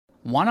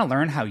Want to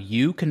learn how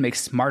you can make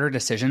smarter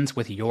decisions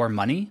with your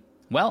money?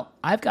 Well,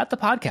 I've got the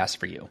podcast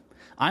for you.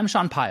 I'm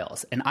Sean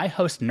Piles, and I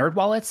host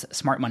NerdWallet's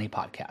Smart Money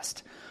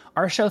Podcast.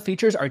 Our show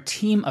features our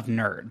team of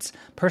nerds,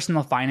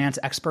 personal finance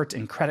experts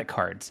in credit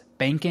cards,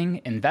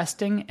 banking,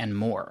 investing, and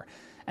more.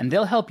 And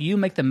they'll help you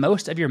make the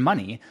most of your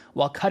money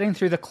while cutting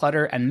through the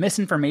clutter and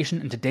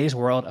misinformation in today's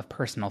world of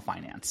personal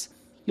finance.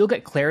 You'll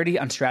get clarity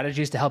on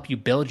strategies to help you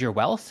build your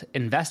wealth,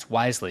 invest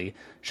wisely,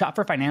 shop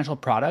for financial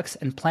products,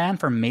 and plan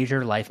for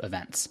major life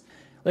events.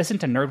 Listen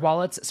to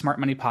NerdWallet's Smart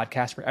Money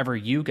Podcast wherever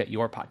you get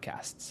your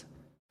podcasts.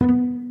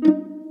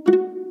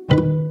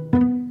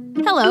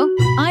 Hello,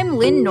 I'm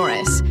Lynn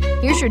Norris.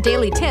 Here's your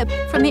daily tip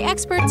from the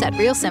experts at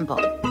Real Simple.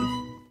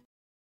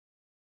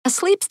 A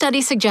sleep study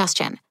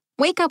suggestion: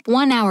 wake up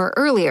 1 hour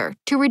earlier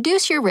to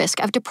reduce your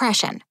risk of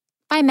depression,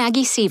 by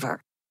Maggie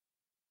Seaver.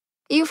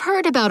 You've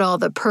heard about all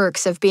the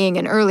perks of being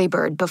an early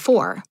bird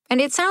before, and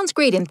it sounds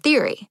great in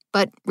theory,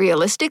 but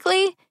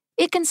realistically,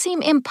 it can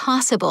seem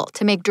impossible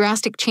to make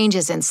drastic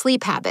changes in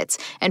sleep habits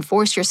and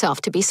force yourself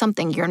to be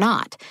something you're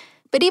not.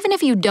 But even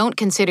if you don't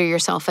consider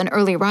yourself an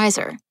early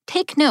riser,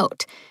 take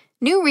note.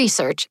 New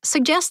research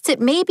suggests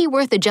it may be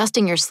worth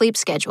adjusting your sleep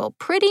schedule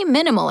pretty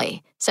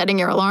minimally, setting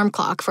your alarm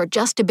clock for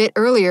just a bit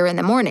earlier in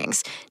the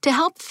mornings to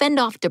help fend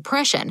off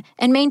depression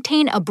and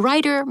maintain a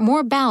brighter,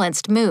 more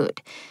balanced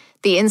mood.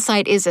 The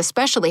insight is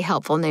especially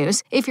helpful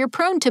news if you're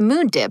prone to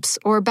mood dips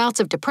or bouts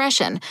of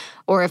depression,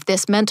 or if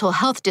this mental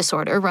health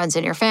disorder runs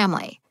in your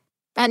family.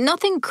 And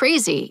nothing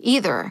crazy,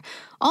 either.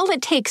 All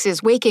it takes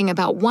is waking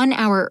about 1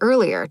 hour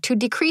earlier to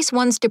decrease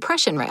one's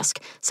depression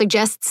risk,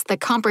 suggests the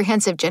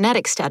comprehensive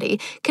genetic study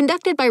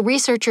conducted by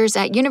researchers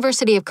at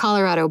University of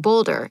Colorado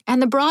Boulder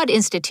and the Broad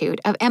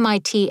Institute of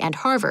MIT and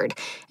Harvard,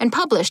 and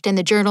published in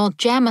the journal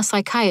JAMA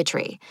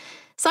Psychiatry.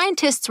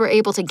 Scientists were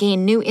able to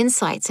gain new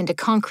insights into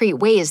concrete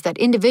ways that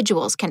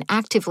individuals can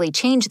actively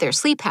change their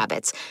sleep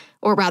habits,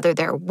 or rather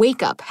their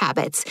wake-up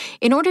habits,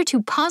 in order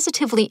to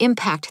positively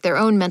impact their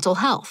own mental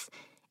health.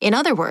 In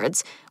other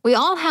words, we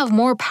all have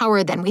more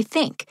power than we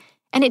think,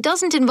 and it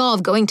doesn't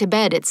involve going to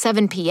bed at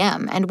 7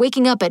 p.m. and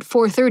waking up at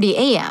 4:30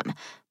 a.m.,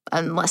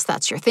 unless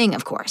that's your thing,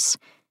 of course.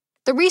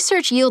 The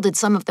research yielded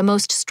some of the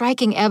most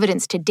striking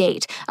evidence to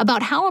date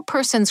about how a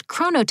person's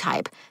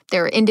chronotype,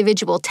 their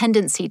individual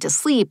tendency to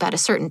sleep at a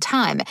certain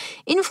time,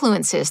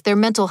 influences their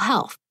mental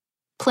health.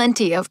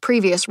 Plenty of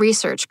previous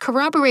research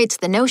corroborates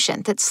the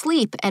notion that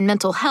sleep and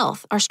mental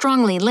health are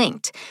strongly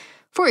linked.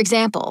 For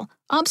example,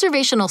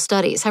 observational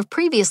studies have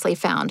previously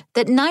found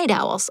that night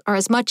owls are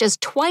as much as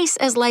twice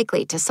as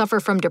likely to suffer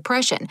from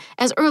depression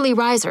as early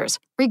risers,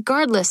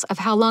 regardless of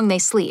how long they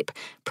sleep,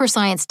 per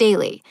Science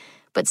Daily.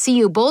 But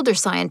CU Boulder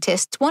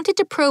scientists wanted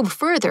to probe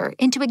further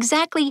into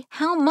exactly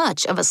how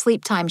much of a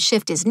sleep time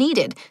shift is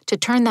needed to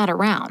turn that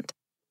around.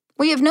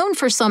 We have known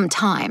for some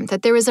time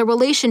that there is a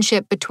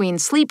relationship between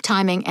sleep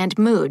timing and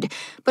mood,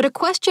 but a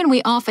question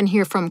we often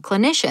hear from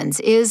clinicians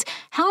is,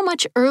 how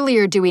much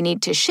earlier do we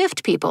need to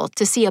shift people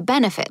to see a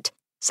benefit?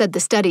 Said the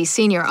study's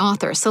senior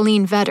author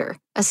Celine Vetter,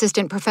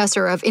 assistant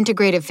professor of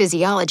integrative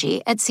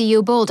physiology at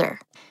CU Boulder.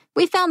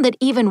 We found that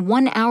even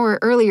 1 hour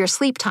earlier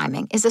sleep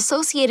timing is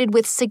associated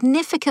with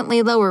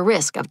significantly lower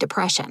risk of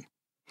depression.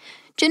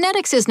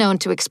 Genetics is known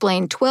to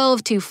explain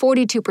 12 to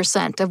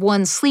 42% of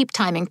one's sleep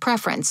timing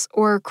preference,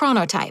 or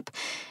chronotype,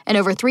 and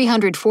over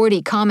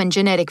 340 common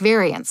genetic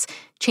variants,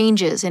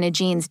 changes in a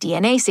gene's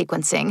DNA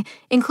sequencing,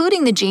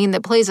 including the gene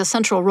that plays a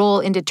central role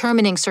in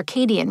determining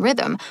circadian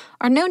rhythm,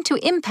 are known to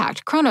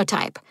impact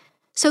chronotype.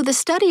 So the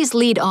study's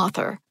lead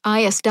author,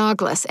 I.S.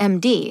 Douglas,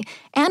 MD,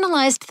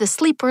 analyzed the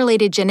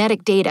sleep-related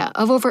genetic data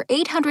of over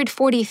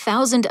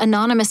 840,000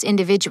 anonymous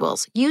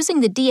individuals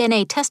using the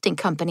DNA testing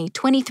company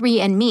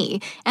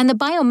 23andMe and the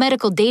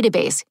biomedical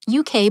database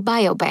UK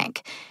Biobank.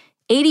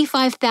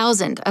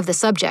 85,000 of the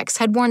subjects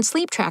had worn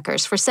sleep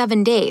trackers for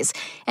 7 days,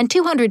 and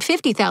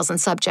 250,000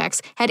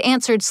 subjects had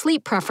answered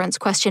sleep preference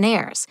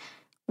questionnaires.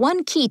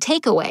 One key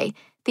takeaway: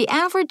 the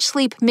average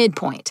sleep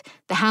midpoint,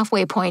 the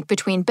halfway point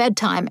between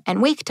bedtime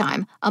and wake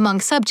time, among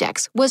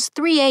subjects was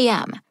 3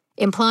 a.m.,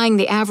 implying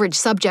the average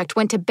subject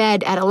went to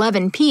bed at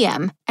 11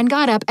 p.m. and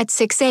got up at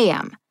 6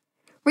 a.m.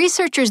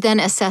 Researchers then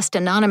assessed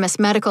anonymous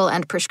medical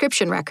and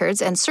prescription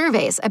records and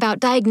surveys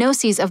about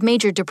diagnoses of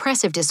major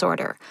depressive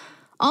disorder.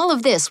 All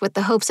of this with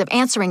the hopes of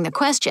answering the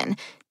question,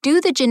 do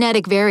the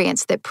genetic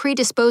variants that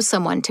predispose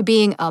someone to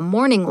being a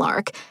morning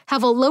lark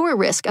have a lower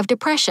risk of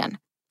depression?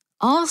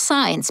 All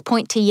signs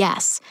point to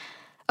yes.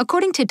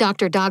 According to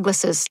Dr.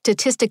 Douglas's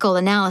statistical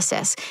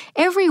analysis,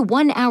 every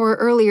 1 hour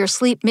earlier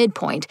sleep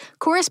midpoint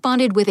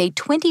corresponded with a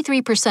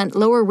 23%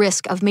 lower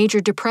risk of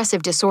major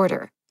depressive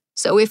disorder.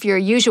 So if your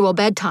usual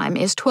bedtime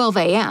is 12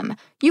 a.m.,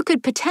 you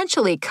could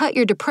potentially cut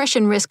your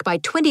depression risk by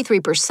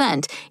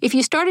 23% if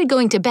you started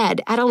going to bed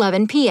at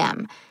 11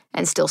 p.m.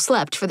 and still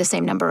slept for the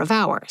same number of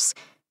hours.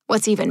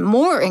 What's even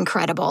more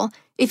incredible,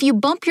 if you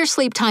bump your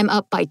sleep time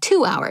up by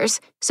 2 hours,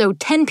 so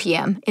 10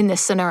 p.m. in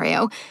this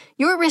scenario,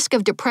 your risk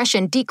of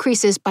depression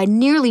decreases by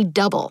nearly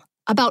double,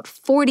 about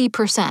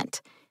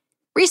 40%.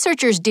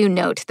 Researchers do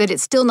note that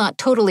it's still not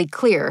totally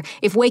clear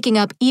if waking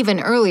up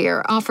even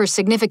earlier offers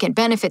significant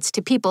benefits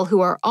to people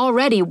who are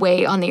already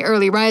way on the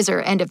early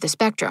riser end of the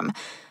spectrum.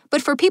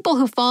 But for people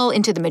who fall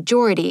into the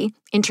majority,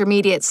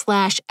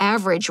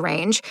 intermediate/average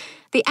range,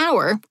 the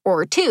hour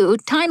or two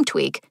time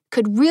tweak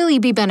could really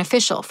be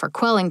beneficial for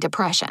quelling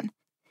depression.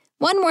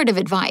 One word of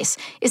advice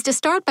is to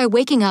start by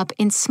waking up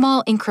in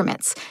small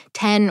increments,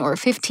 10 or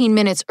 15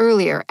 minutes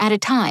earlier at a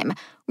time,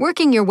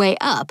 working your way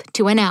up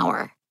to an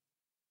hour.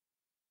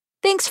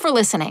 Thanks for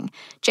listening.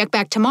 Check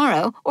back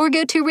tomorrow or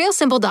go to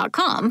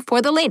realsimple.com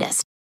for the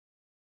latest.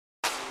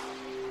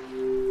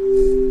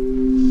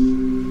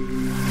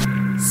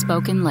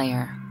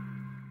 SpokenLayer.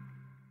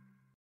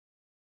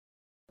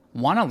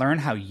 Want to learn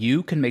how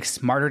you can make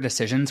smarter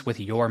decisions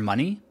with your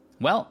money?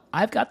 Well,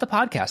 I've got the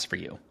podcast for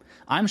you.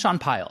 I'm Sean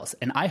Pyles,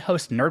 and I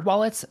host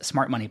NerdWallet's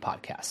Smart Money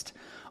Podcast.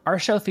 Our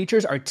show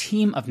features our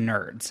team of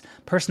nerds,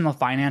 personal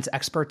finance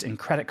experts in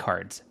credit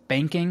cards,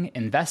 banking,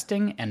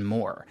 investing, and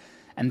more.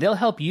 And they'll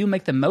help you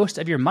make the most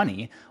of your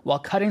money while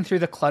cutting through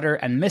the clutter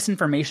and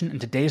misinformation in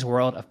today's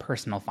world of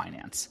personal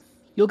finance.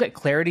 You'll get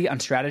clarity on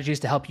strategies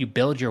to help you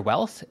build your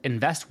wealth,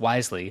 invest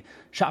wisely,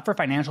 shop for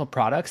financial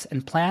products,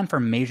 and plan for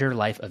major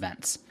life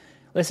events.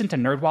 Listen to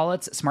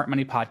NerdWallet's Smart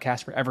Money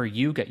Podcast wherever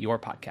you get your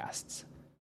podcasts.